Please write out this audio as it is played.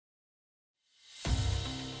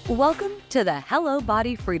Welcome to the Hello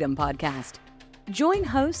Body Freedom Podcast. Join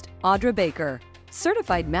host Audra Baker,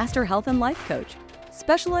 certified master health and life coach,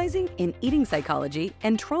 specializing in eating psychology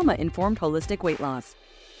and trauma-informed holistic weight loss.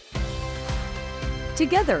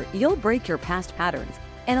 Together, you'll break your past patterns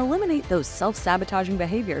and eliminate those self-sabotaging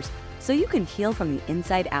behaviors so you can heal from the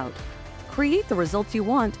inside out, create the results you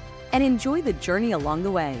want, and enjoy the journey along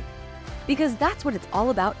the way. Because that's what it's all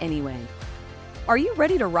about anyway. Are you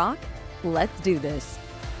ready to rock? Let's do this.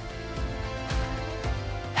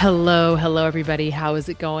 Hello, everybody. How is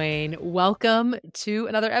it going? Welcome to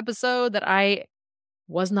another episode that I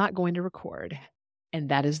was not going to record, and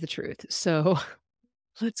that is the truth. So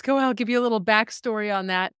let's go. I'll give you a little backstory on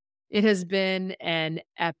that. It has been an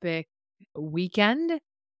epic weekend.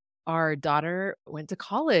 Our daughter went to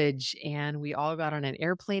college, and we all got on an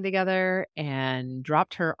airplane together and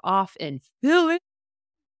dropped her off in Philly,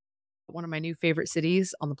 one of my new favorite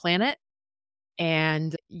cities on the planet.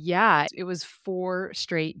 And yeah, it was 4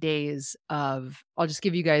 straight days of, I'll just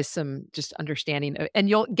give you guys some just understanding. And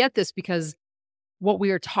you'll get this because what we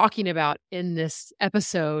are talking about in this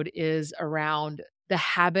episode is around the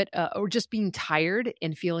habit or just being tired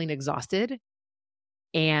and feeling exhausted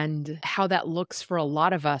and how that looks for a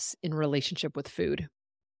lot of us in relationship with food.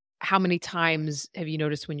 How many times have you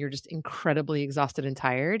noticed when you're just incredibly exhausted and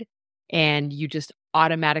tired and you just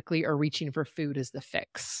automatically are reaching for food as the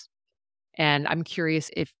fix? And I'm curious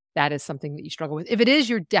if that is something that you struggle with. If it is,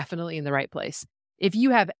 you're definitely in the right place. If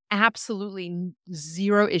you have absolutely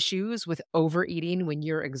zero issues with overeating when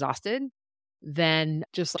you're exhausted, then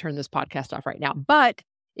just turn this podcast off right now. But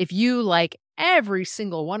if you, like every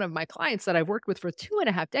single one of my clients that I've worked with for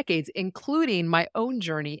 2.5 decades, including my own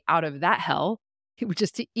journey out of that hell, which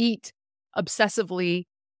is to eat obsessively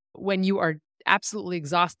when you are absolutely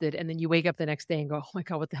exhausted, and then you wake up the next day and go, oh my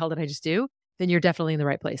God, what the hell did I just do? Then you're definitely in the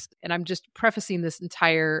right place. And I'm just prefacing this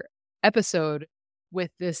entire episode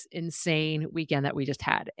with this insane weekend that we just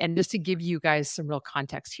had. And just to give you guys some real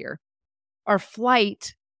context here, our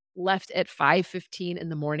flight left at 5:15 in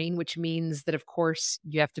the morning, which means that, of course,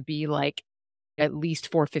 you have to be like at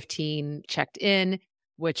least 4:15 checked in,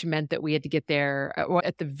 which meant that we had to get there, or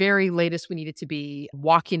at the very latest, we needed to be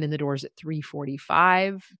walking in the doors at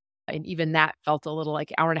 3:45. And even that felt a little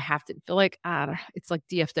like hour and a half. Didn't feel like, it's like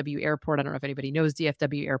DFW Airport. I don't know if anybody knows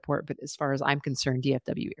DFW Airport, but as far as I'm concerned,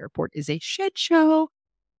 DFW Airport is a shit show.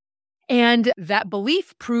 And that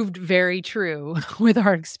belief proved very true with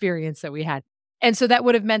our experience that we had. And so that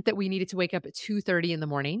would have meant that we needed to wake up at 2:30 in the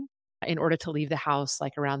morning in order to leave the house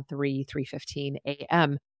like around 3:15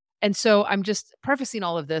 a.m. And so I'm just prefacing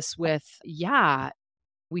all of this with,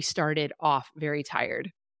 we started off very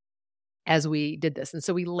tired as we did this. And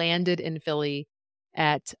so we landed in Philly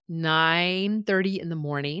at 9:30 in the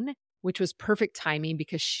morning, which was perfect timing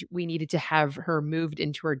because we needed to have her moved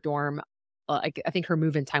into her dorm. I think her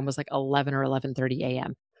move-in time was like 11 or 11:30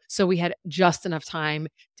 a.m. So we had just enough time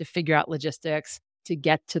to figure out logistics, to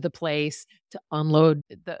get to the place, to unload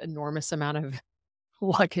the enormous amount of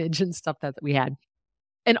luggage and stuff that we had.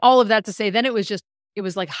 And all of that to say, then it was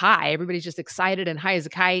like high. Everybody's just excited and high as a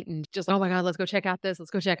kite and just, oh my God, let's go check out this.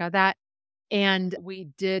 Let's go check out that. And we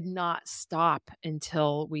did not stop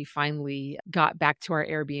until we finally got back to our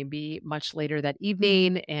Airbnb much later that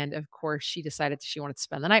evening. And of course, she decided she wanted to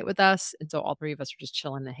spend the night with us. And so all 3 of us were just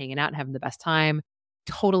chilling and hanging out and having the best time.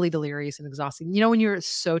 Totally delirious and exhausting. You know, when you're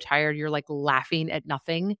so tired, you're like laughing at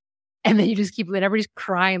nothing. And then you just keep, everybody's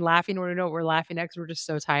crying, laughing. We don't know what we're laughing at because we're just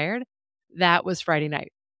so tired. That was Friday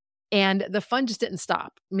night. And the fun just didn't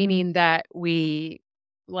stop, meaning that we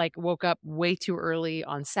woke up way too early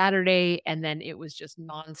on Saturday, and then it was just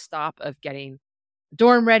nonstop of getting the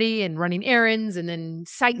dorm ready and running errands and then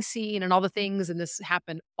sightseeing and all the things. And this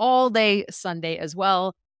happened all day Sunday as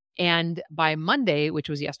well. And by Monday, which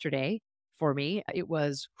was yesterday for me, it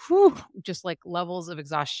was just like levels of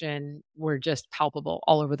exhaustion were just palpable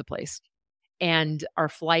all over the place. And our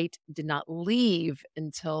flight did not leave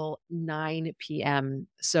until 9 p.m.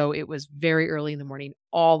 So it was very early in the morning,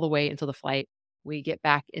 all the way until the flight. We get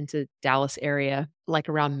back into Dallas area like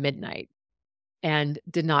around midnight and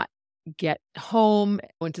did not get home,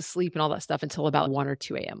 went to sleep and all that stuff until about 1 or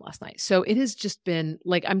 2 a.m. last night. So it has just been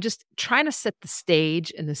like, I'm just trying to set the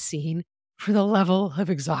stage and the scene for the level of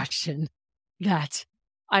exhaustion that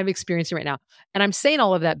I'm experiencing right now. And I'm saying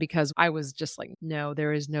all of that because I was just like, no,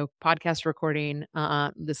 there is no podcast recording.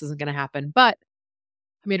 This isn't going to happen. But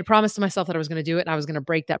I made a promise to myself that I was going to do it, and I was going to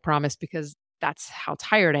break that promise because that's how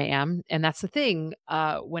tired I am. And that's the thing.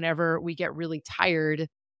 Whenever we get really tired,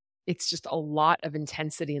 it's just a lot of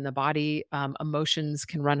intensity in the body. Emotions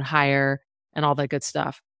can run higher and all that good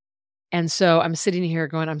stuff. And so I'm sitting here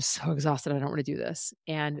going, I'm so exhausted. I don't want to do this.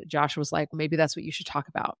 And Josh was like, maybe that's what you should talk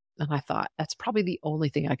about. And I thought, that's probably the only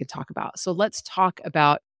thing I could talk about. So let's talk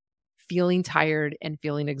about feeling tired and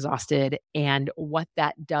feeling exhausted and what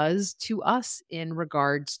that does to us in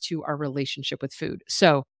regards to our relationship with food.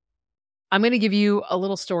 So I'm going to give you a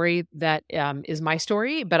little story that is my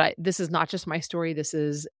story, but this is not just my story. This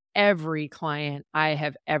is every client I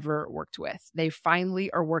have ever worked with. They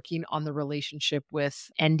finally are working on the relationship with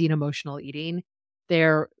ending emotional eating.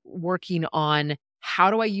 They're working on,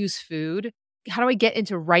 how do I use food? How do I get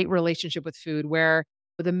into right relationship with food where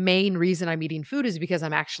the main reason I'm eating food is because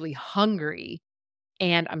I'm actually hungry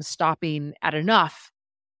and I'm stopping at enough.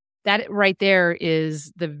 That right there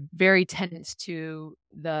is the very tenets to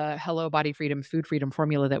the Hello Body Freedom, Food Freedom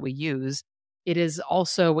formula that we use. It is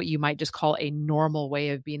also what you might just call a normal way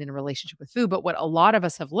of being in a relationship with food. But what a lot of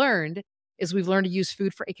us have learned is we've learned to use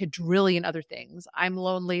food for a quadrillion other things. I'm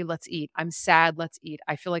lonely, let's eat. I'm sad, let's eat.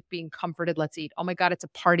 I feel like being comforted, let's eat. Oh my God, it's a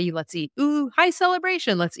party, let's eat. Ooh, high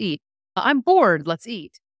celebration, let's eat. I'm bored, let's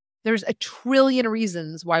eat. There's a trillion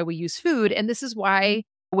reasons why we use food. And this is why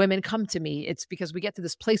women come to me. It's because we get to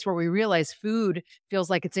this place where we realize food feels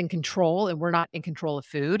like it's in control and we're not in control of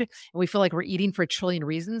food. And we feel like we're eating for a trillion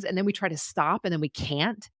reasons. And then we try to stop and then we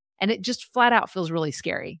can't. And it just flat out feels really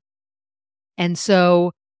scary. And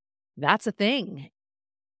so that's a thing.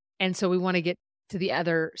 And so we want to get to the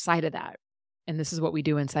other side of that. And this is what we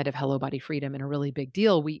do inside of Hello Body Freedom, and a really big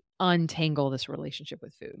deal. We untangle this relationship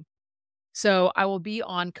with food. So I will be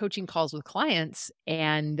on coaching calls with clients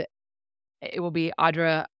and it will be,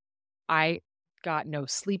 Audra, I got no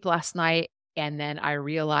sleep last night. And then I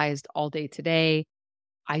realized all day today,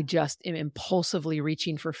 I just am impulsively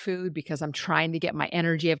reaching for food because I'm trying to get my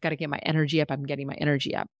energy. I've got to get my energy up. I'm getting my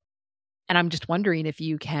energy up. And I'm just wondering if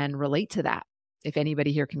you can relate to that, if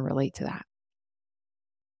anybody here can relate to that.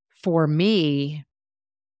 For me,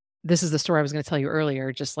 this is the story I was going to tell you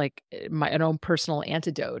earlier, just like my own personal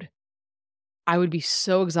antidote. I would be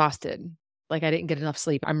so exhausted. Like I didn't get enough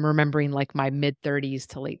sleep. I'm remembering like my mid 30s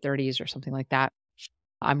to late 30s or something like that.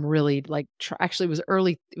 I'm really like, actually it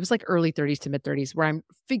was like early 30s to mid 30s where I'm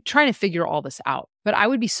trying to figure all this out. But I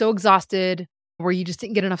would be so exhausted where you just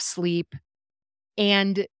didn't get enough sleep.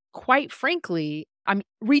 And quite frankly, I'm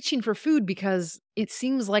reaching for food because it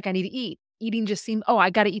seems like I need to eat. Eating just seems, oh,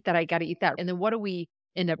 I got to eat that. I got to eat that. And then what do we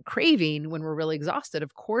end up craving when we're really exhausted?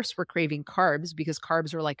 Of course, we're craving carbs because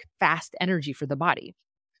carbs are like fast energy for the body.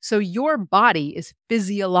 So your body is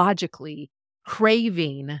physiologically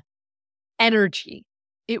craving energy.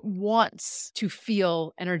 It wants to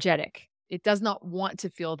feel energetic. It does not want to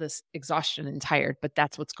feel this exhaustion and tired, but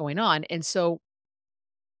that's what's going on. And so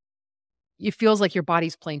it feels like your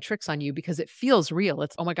body's playing tricks on you because it feels real.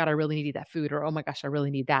 It's, oh my God, I really need that food, or oh my gosh, I really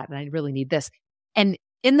need that. And I really need this. And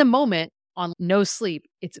in the moment on no sleep,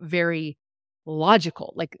 it's very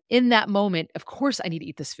logical. Like in that moment, of course I need to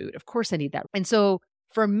eat this food. Of course I need that. And so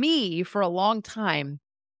for me, for a long time,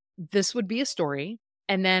 this would be a story.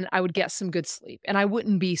 And then I would get some good sleep and I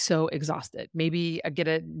wouldn't be so exhausted. Maybe I get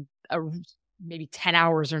a maybe 10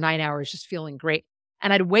 hours or 9 hours just feeling great.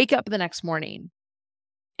 And I'd wake up the next morning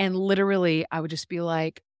and literally I would just be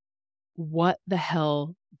like, what the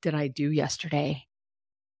hell did I do yesterday?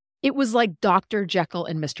 It was like Dr. Jekyll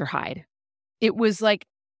and Mr. Hyde. It was like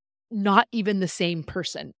not even the same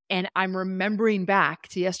person. And I'm remembering back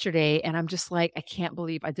to yesterday and I'm just like, I can't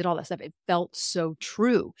believe I did all that stuff. It felt so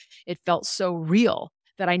true. It felt so real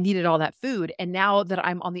that I needed all that food. And now that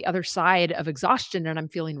I'm on the other side of exhaustion and I'm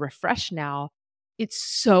feeling refreshed now, it's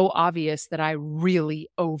so obvious that I really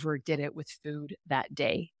overdid it with food that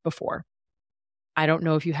day before. I don't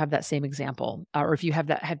know if you have that same example or if you have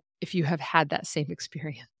had that same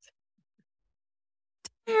experience.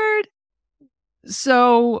 Tired.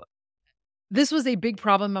 So this was a big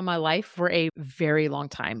problem in my life for a very long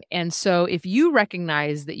time. And so if you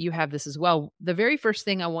recognize that you have this as well, the very first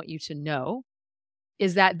thing I want you to know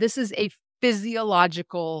is that this is a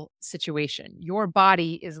physiological situation. Your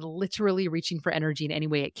body is literally reaching for energy in any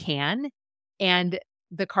way it can. And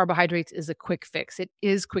the carbohydrates is a quick fix. It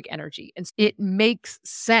is quick energy. And it makes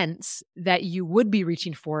sense that you would be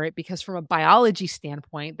reaching for it because from a biology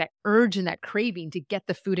standpoint, that urge and that craving to get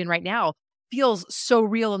the food in right now feels so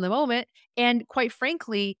real in the moment. And quite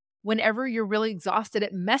frankly, whenever you're really exhausted,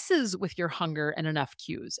 it messes with your hunger and enough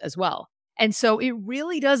cues as well. And so it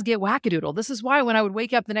really does get wackadoodle. This is why when I would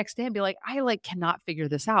wake up the next day and be like, I cannot figure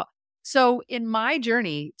this out. So in my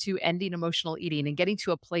journey to ending emotional eating and getting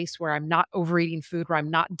to a place where I'm not overeating food, where I'm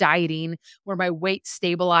not dieting, where my weight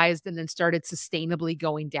stabilized and then started sustainably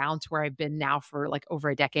going down to where I've been now for like over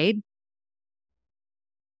a decade,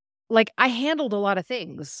 like I handled a lot of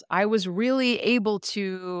things. I was really able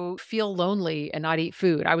to feel lonely and not eat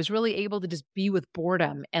food. I was really able to just be with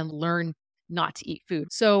boredom and learn not to eat food.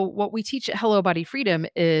 So what we teach at Hello Body Freedom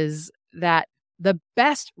is that the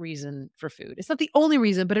best reason for food, it's not the only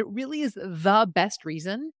reason, but it really is the best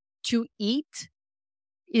reason to eat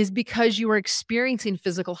is because you are experiencing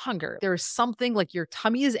physical hunger. There is something like your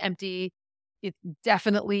tummy is empty. It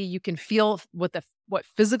definitely you can feel what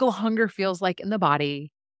physical hunger feels like in the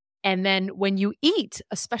body. And then when you eat,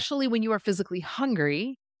 especially when you are physically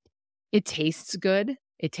hungry, it tastes good.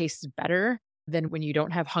 It tastes better than when you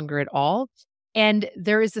don't have hunger at all. And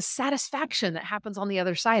there is a satisfaction that happens on the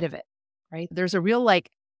other side of it, right? There's a real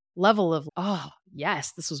like level of, oh,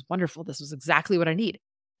 yes, this was wonderful. This was exactly what I need.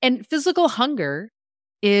 And physical hunger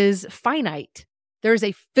is finite. There's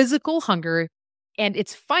a physical hunger and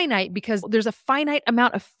it's finite because there's a finite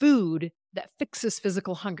amount of food that fixes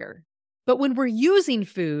physical hunger. But when we're using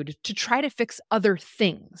food to try to fix other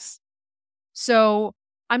things, so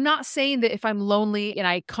I'm not saying that if I'm lonely and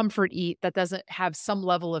I comfort eat, that doesn't have some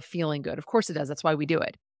level of feeling good. Of course it does. That's why we do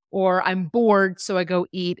it. Or I'm bored, so I go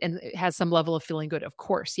eat and it has some level of feeling good. Of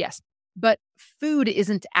course, yes. But food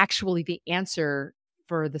isn't actually the answer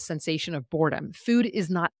for the sensation of boredom. Food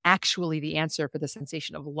is not actually the answer for the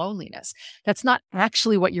sensation of loneliness. That's not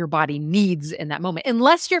actually what your body needs in that moment,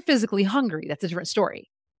 unless you're physically hungry. That's a different story.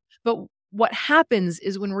 But what happens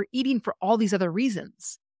is when we're eating for all these other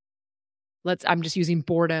reasons, I'm just using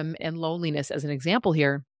boredom and loneliness as an example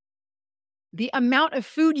here. The amount of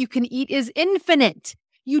food you can eat is infinite.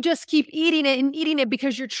 You just keep eating it and eating it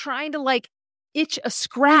because you're trying to like itch a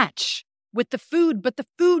scratch with the food, but the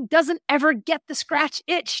food doesn't ever get the scratch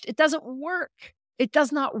itched. It doesn't work. It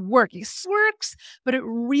does not work. It works, but it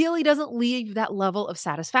really doesn't leave that level of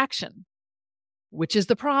satisfaction, which is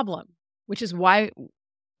the problem, which is why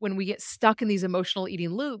when we get stuck in these emotional eating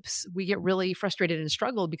loops, we get really frustrated and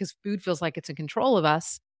struggle because food feels like it's in control of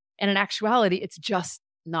us. And in actuality, it's just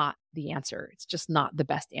not the answer. It's just not the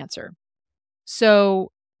best answer.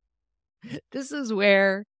 So this is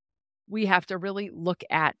where we have to really look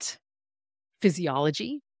at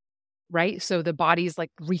physiology, right? So the body's like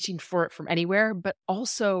reaching for it from anywhere, but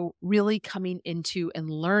also really coming into and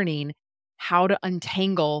learning how to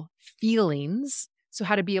untangle feelings. So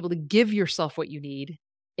how to be able to give yourself what you need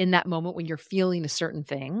in that moment when you're feeling a certain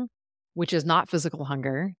thing, which is not physical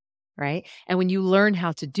hunger, right? And when you learn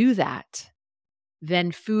how to do that,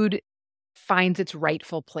 then food finds its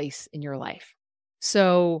rightful place in your life.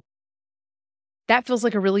 So that feels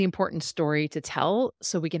like a really important story to tell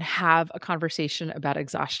so we can have a conversation about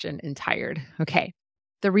exhaustion and tired. Okay.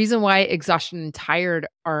 The reason why exhaustion and tired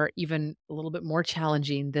are even a little bit more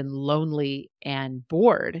challenging than lonely and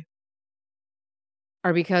bored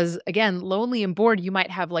are because, again, lonely and bored, you might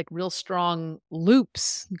have like real strong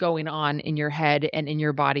loops going on in your head and in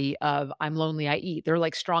your body of I'm lonely, I eat. They're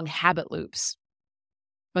like strong habit loops.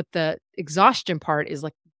 But the exhaustion part is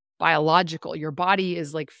like biological. Your body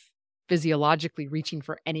is like physiologically reaching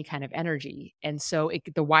for any kind of energy. And so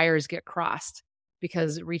the wires get crossed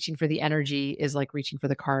because reaching for the energy is like reaching for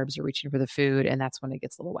the carbs or reaching for the food. And that's when it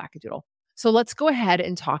gets a little wackadoodle. So let's go ahead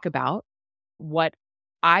and talk about what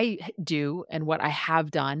I do and what I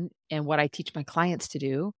have done and what I teach my clients to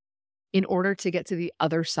do in order to get to the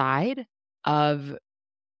other side of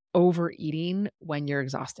overeating when you're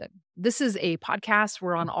exhausted. This is a podcast.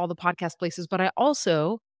 We're on all the podcast places, but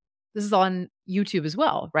this is on YouTube as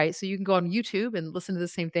well, right? So you can go on YouTube and listen to the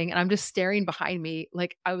same thing. And I'm just staring behind me.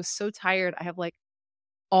 Like I was so tired. I have like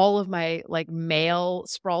all of my like mail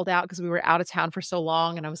sprawled out because we were out of town for so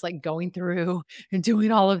long. And I was like going through and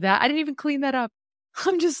doing all of that. I didn't even clean that up.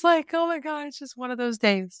 I'm just like, oh my God, it's just one of those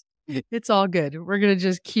days. It's all good. We're going to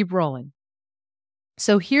just keep rolling.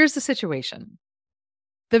 So here's the situation.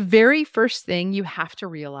 The very first thing you have to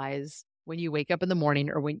realize when you wake up in the morning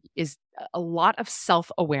is a lot of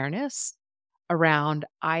self-awareness around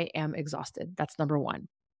I am exhausted. That's number one.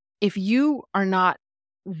 If you are not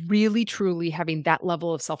really truly having that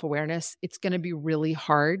level of self-awareness, it's going to be really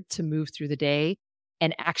hard to move through the day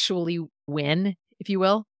and actually win, if you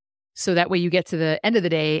will. So that way you get to the end of the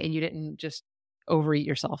day and you didn't just overeat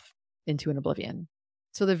yourself into an oblivion.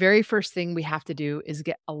 So the very first thing we have to do is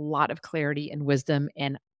get a lot of clarity and wisdom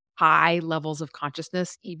and high levels of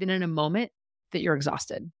consciousness, even in a moment that you're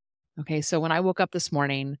exhausted. Okay. So when I woke up this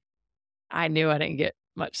morning, I knew I didn't get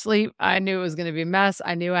much sleep. I knew it was going to be a mess.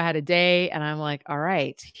 I knew I had a day and I'm like, all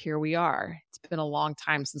right, here we are. It's been a long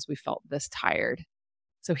time since we felt this tired.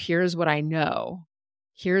 So here's what I know.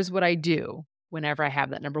 Here's what I do whenever I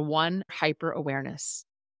have that. Number one, hyper awareness.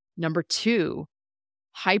 Number two,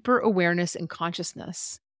 hyper awareness and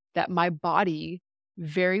consciousness that my body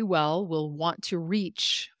very well will want to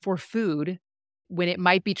reach for food when it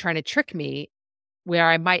might be trying to trick me, where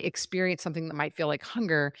I might experience something that might feel like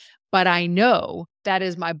hunger, but I know that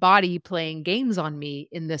is my body playing games on me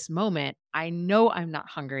in this moment. I know I'm not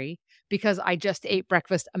hungry because I just ate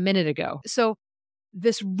breakfast a minute ago. So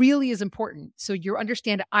this really is important. So you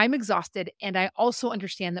understand I'm exhausted, and I also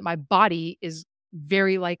understand that my body is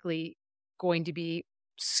very likely going to be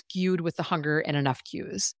skewed with the hunger and enough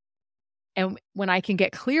cues. And when I can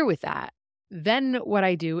get clear with that, then what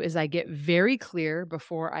I do is I get very clear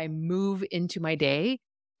before I move into my day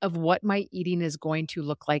of what my eating is going to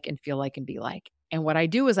look like and feel like and be like. And what I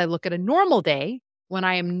do is I look at a normal day when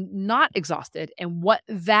I am not exhausted and what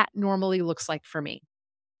that normally looks like for me.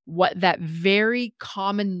 What that very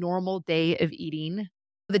common normal day of eating,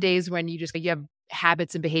 the days when you have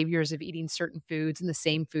habits and behaviors of eating certain foods and the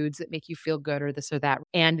same foods that make you feel good or this or that,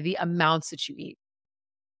 and the amounts that you eat.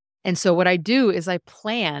 And so what I do is I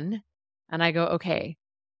plan and I go, okay,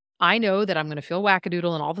 I know that I'm going to feel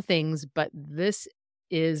wackadoodle and all the things, but this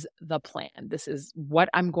is the plan. This is what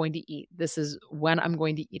I'm going to eat. This is when I'm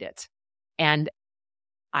going to eat it. And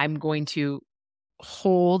I'm going to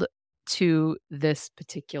hold to this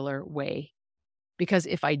particular way. Because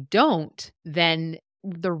if I don't, then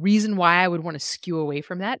the reason why I would want to skew away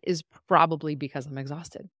from that is probably because I'm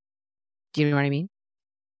exhausted. Do you know what I mean?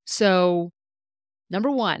 So, number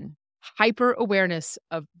one, hyper awareness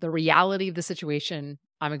of the reality of the situation.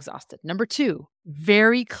 I'm exhausted. Number two,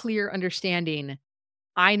 very clear understanding.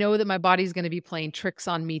 I know that my body's going to be playing tricks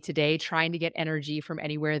on me today, trying to get energy from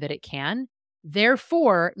anywhere that it can.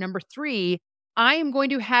 Therefore, number three, I am going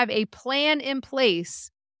to have a plan in place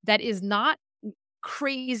that is not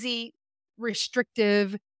crazy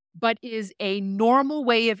restrictive, but is a normal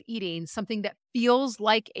way of eating, something that feels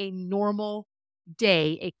like a normal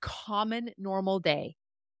day, a common normal day.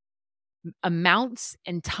 Amounts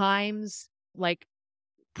and times, like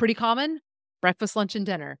pretty common, breakfast, lunch, and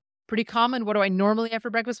dinner. Pretty common, what do I normally have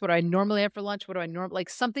for breakfast? What do I normally have for lunch? What do I normally, like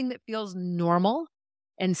something that feels normal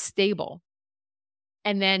and stable.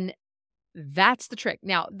 And then that's the trick.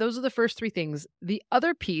 Now, those are the first three things. The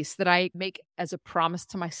other piece that I make as a promise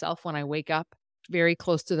to myself when I wake up very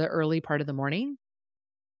close to the early part of the morning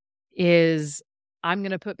is I'm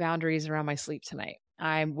going to put boundaries around my sleep tonight.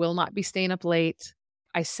 I will not be staying up late.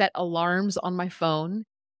 I set alarms on my phone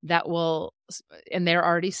that will, and they're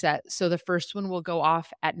already set. So the first one will go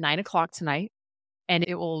off at 9 o'clock tonight. And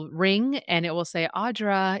it will ring and it will say,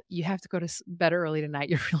 Audra, you have to go to bed early tonight.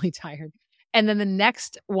 You're really tired. And then the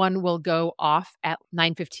next one will go off at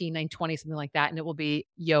 9:15, 9:20, something like that. And it will be,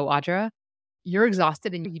 yo, Audra, you're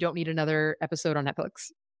exhausted and you don't need another episode on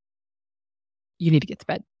Netflix. You need to get to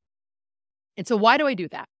bed. And so why do I do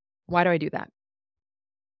that? Why do I do that?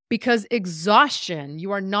 Because exhaustion,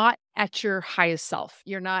 you are not at your highest self.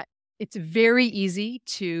 It's very easy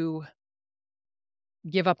to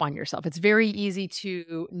give up on yourself. It's very easy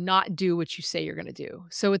to not do what you say you're going to do.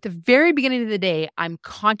 So at the very beginning of the day, I'm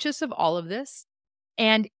conscious of all of this.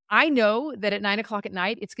 And I know that at 9 o'clock at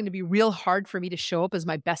night, it's going to be real hard for me to show up as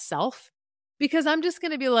my best self because I'm just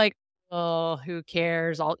going to be like, oh, who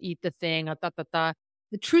cares? I'll eat the thing.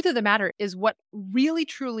 The truth of the matter is what really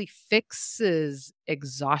truly fixes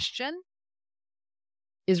exhaustion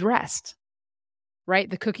is rest, right?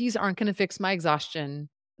 The cookies aren't going to fix my exhaustion.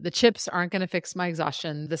 The chips aren't going to fix my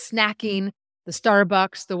exhaustion. The snacking, the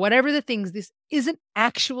Starbucks, the whatever the things, this isn't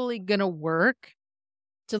actually going to work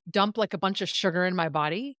to dump like a bunch of sugar in my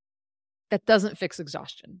body. That doesn't fix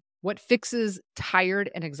exhaustion. What fixes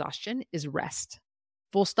tired and exhaustion is rest.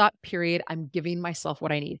 Full stop, period. I'm giving myself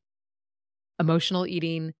what I need. Emotional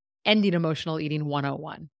eating, ending emotional eating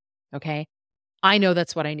 101. Okay. I know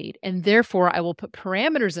that's what I need. And therefore, I will put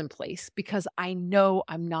parameters in place because I know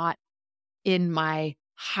I'm not in my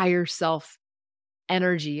higher self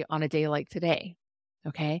energy on a day like today.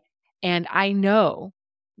 Okay. And I know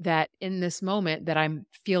that in this moment that I'm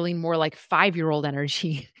feeling more like 5-year-old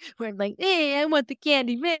energy where I'm like, I want the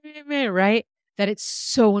candy, right? That it's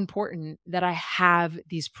so important that I have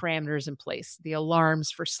these parameters in place, the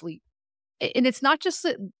alarms for sleep. And it's not just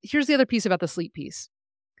that, here's the other piece about the sleep piece.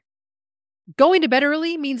 Going to bed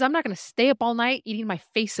early means I'm not going to stay up all night eating my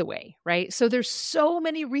face away, right? So there's so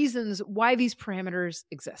many reasons why these parameters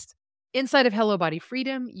exist. Inside of Hello Body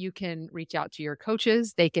Freedom, you can reach out to your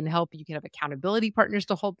coaches. They can help. You can have accountability partners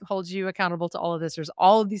to hold you accountable to all of this. There's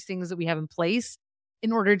all of these things that we have in place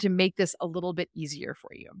in order to make this a little bit easier for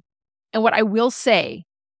you. And what I will say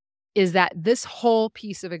is that this whole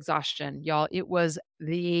piece of exhaustion, y'all, it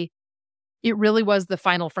really was the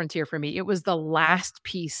final frontier for me. It was the last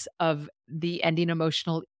piece of the ending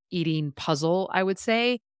emotional eating puzzle, I would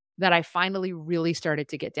say. that I finally really started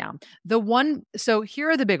to get down. So here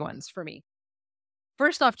are the big ones for me.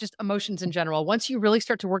 First off, just emotions in general. Once you really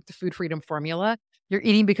start to work the food freedom formula, you're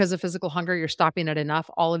eating because of physical hunger, you're stopping at enough,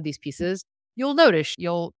 all of these pieces, you'll notice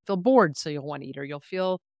you'll feel bored, so you'll want to eat, or you'll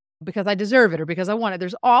feel because I deserve it or because I want it.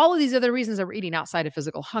 There's all of these other reasons that we're eating outside of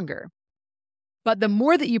physical hunger. But the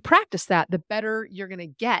more that you practice that, the better you're going to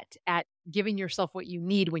get at giving yourself what you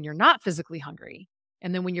need when you're not physically hungry.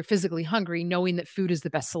 And then when you're physically hungry, knowing that food is the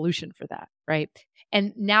best solution for that, right?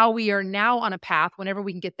 And now we are now on a path, whenever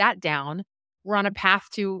we can get that down, we're on a path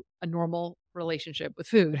to a normal relationship with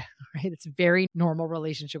food, right? It's a very normal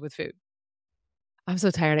relationship with food. I'm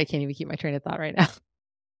so tired, I can't even keep my train of thought right now.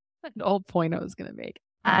 An old point I was going to make.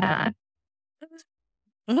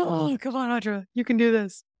 Oh, come on, Audra. You can do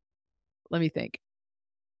this. Let me think.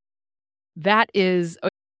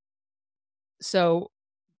 So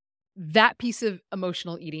that piece of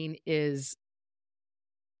emotional eating is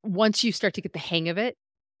once you start to get the hang of it,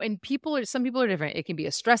 and some people are different. It can be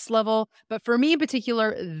a stress level, but for me in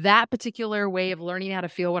particular, that particular way of learning how to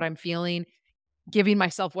feel what I'm feeling, giving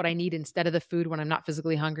myself what I need instead of the food when I'm not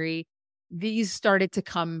physically hungry, these started to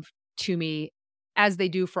come to me as they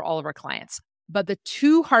do for all of our clients. But the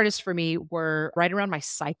two hardest for me were right around my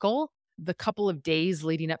cycle. The couple of days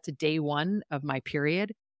leading up to day 1 of my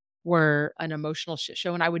period were an emotional shit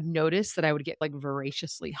show. And I would notice that I would get like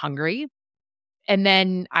voraciously hungry. And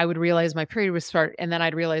then I would realize my period would start. And then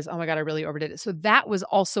I'd realize, oh my God, I really overdid it. So that was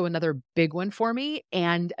also another big one for me.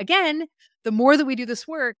 And again, the more that we do this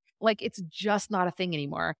work, like it's just not a thing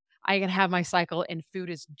anymore. I can have my cycle and food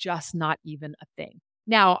is just not even a thing.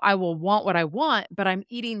 Now I will want what I want, but I'm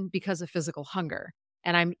eating because of physical hunger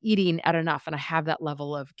and I'm eating at enough and I have that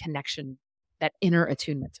level of connection, that inner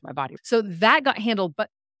attunement to my body. So that got handled, but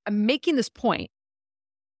I'm making this point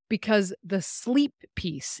because the sleep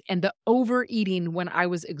piece and the overeating when I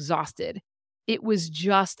was exhausted, it was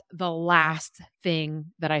just the last thing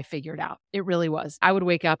that I figured out. It really was. I would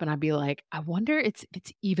wake up and I'd be like, I wonder if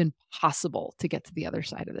it's even possible to get to the other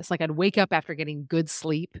side of this. Like I'd wake up after getting good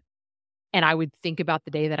sleep and I would think about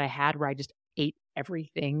the day that I had where I just ate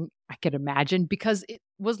everything I could imagine because it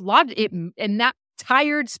was in that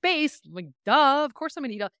tired space, like, duh, of course I'm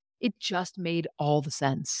going to eat. It just made all the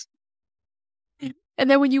sense. And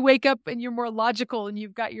then when you wake up and you're more logical and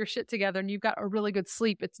you've got your shit together and you've got a really good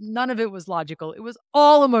sleep, none of it was logical. It was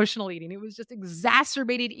all emotional eating. It was just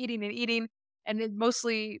exacerbated eating and eating, and it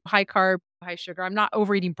mostly high carb, high sugar. I'm not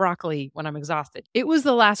overeating broccoli when I'm exhausted. It was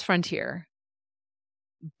the last frontier,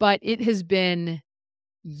 but it has been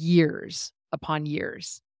years upon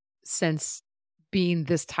years since being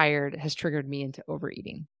this tired has triggered me into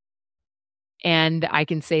overeating. And I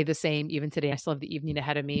can say the same even today. I still have the evening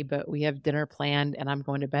ahead of me, but we have dinner planned and I'm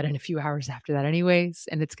going to bed in a few hours after that anyways,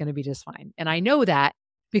 and it's going to be just fine. And I know that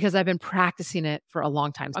because I've been practicing it for a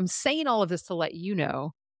long time. I'm saying all of this to let you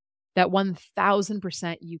know that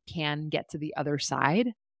 1000% you can get to the other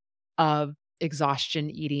side of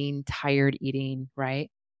exhaustion eating, tired eating,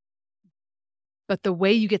 right? But the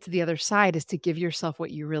way you get to the other side is to give yourself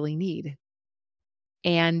what you really need.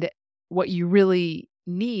 And what you really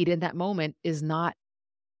need in that moment is not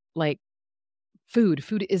like food.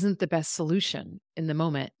 Food isn't the best solution in the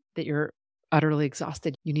moment that you're utterly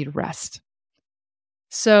exhausted. You need rest.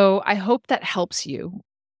 So I hope that helps you.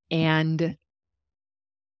 And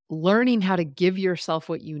learning how to give yourself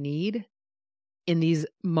what you need in these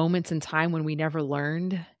moments in time when we never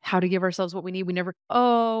learned how to give ourselves what we need.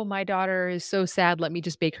 Oh, my daughter is so sad. Let me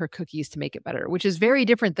just bake her cookies to make it better, which is very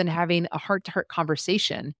different than having a heart-to-heart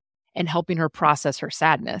conversation and helping her process her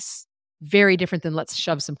sadness. Very different than let's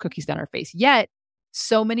shove some cookies down her face. Yet,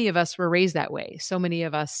 so many of us were raised that way. So many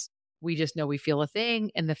of us, we just know we feel a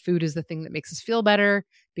thing and the food is the thing that makes us feel better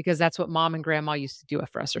because that's what mom and grandma used to do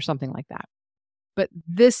for us or something like that. But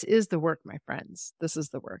this is the work, my friends. This is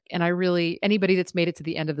the work. And anybody that's made it to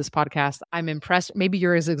the end of this podcast, I'm impressed. Maybe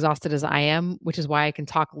you're as exhausted as I am, which is why I can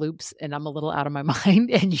talk loops and I'm a little out of my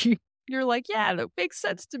mind. And you're like, yeah, that makes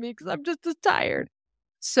sense to me because I'm just as tired.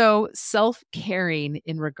 So self-caring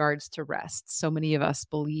in regards to rest. So many of us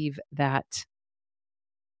believe that,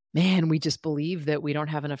 man, we just believe that we don't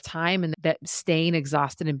have enough time and that staying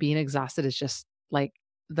exhausted and being exhausted is just like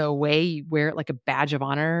the way you wear it like a badge of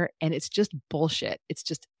honor. And it's just bullshit. It's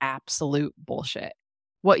just absolute bullshit.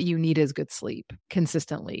 What you need is good sleep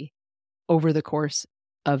consistently over the course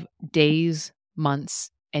of days,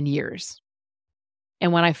 months, and years.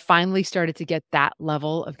 And when I finally started to get that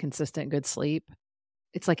level of consistent good sleep,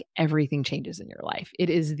 it's like everything changes in your life. It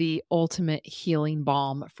is the ultimate healing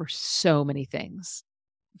balm for so many things,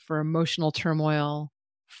 for emotional turmoil,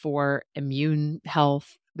 for immune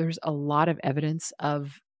health. There's a lot of evidence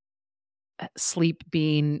of sleep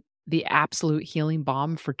being the absolute healing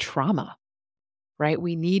balm for trauma, right?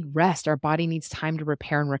 We need rest. Our body needs time to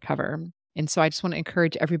repair and recover. And so I just want to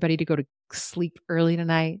encourage everybody to go to sleep early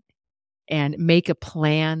tonight and make a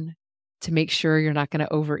plan to make sure you're not going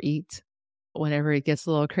to overeat whenever it gets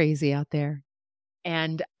a little crazy out there.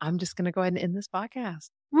 And I'm just going to go ahead and end this podcast.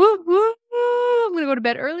 Woo, woo, woo. I'm going to go to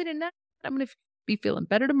bed early tonight. I'm going to be feeling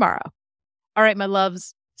better tomorrow. All right, my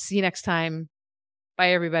loves. See you next time.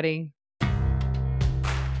 Bye, everybody.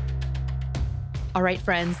 All right,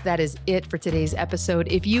 friends, that is it for today's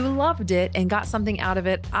episode. If you loved it and got something out of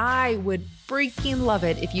it, I would freaking love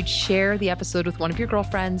it if you'd share the episode with one of your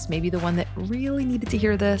girlfriends, maybe the one that really needed to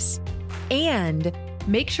hear this. And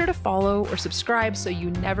make sure to follow or subscribe so you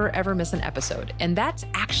never, ever miss an episode. And that's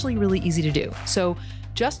actually really easy to do. So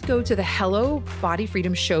just go to the Hello Body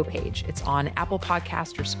Freedom Show page. It's on Apple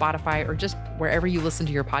Podcasts or Spotify or just wherever you listen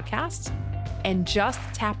to your podcasts. And just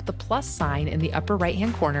tap the plus sign in the upper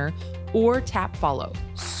right-hand corner or tap follow.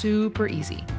 Super easy.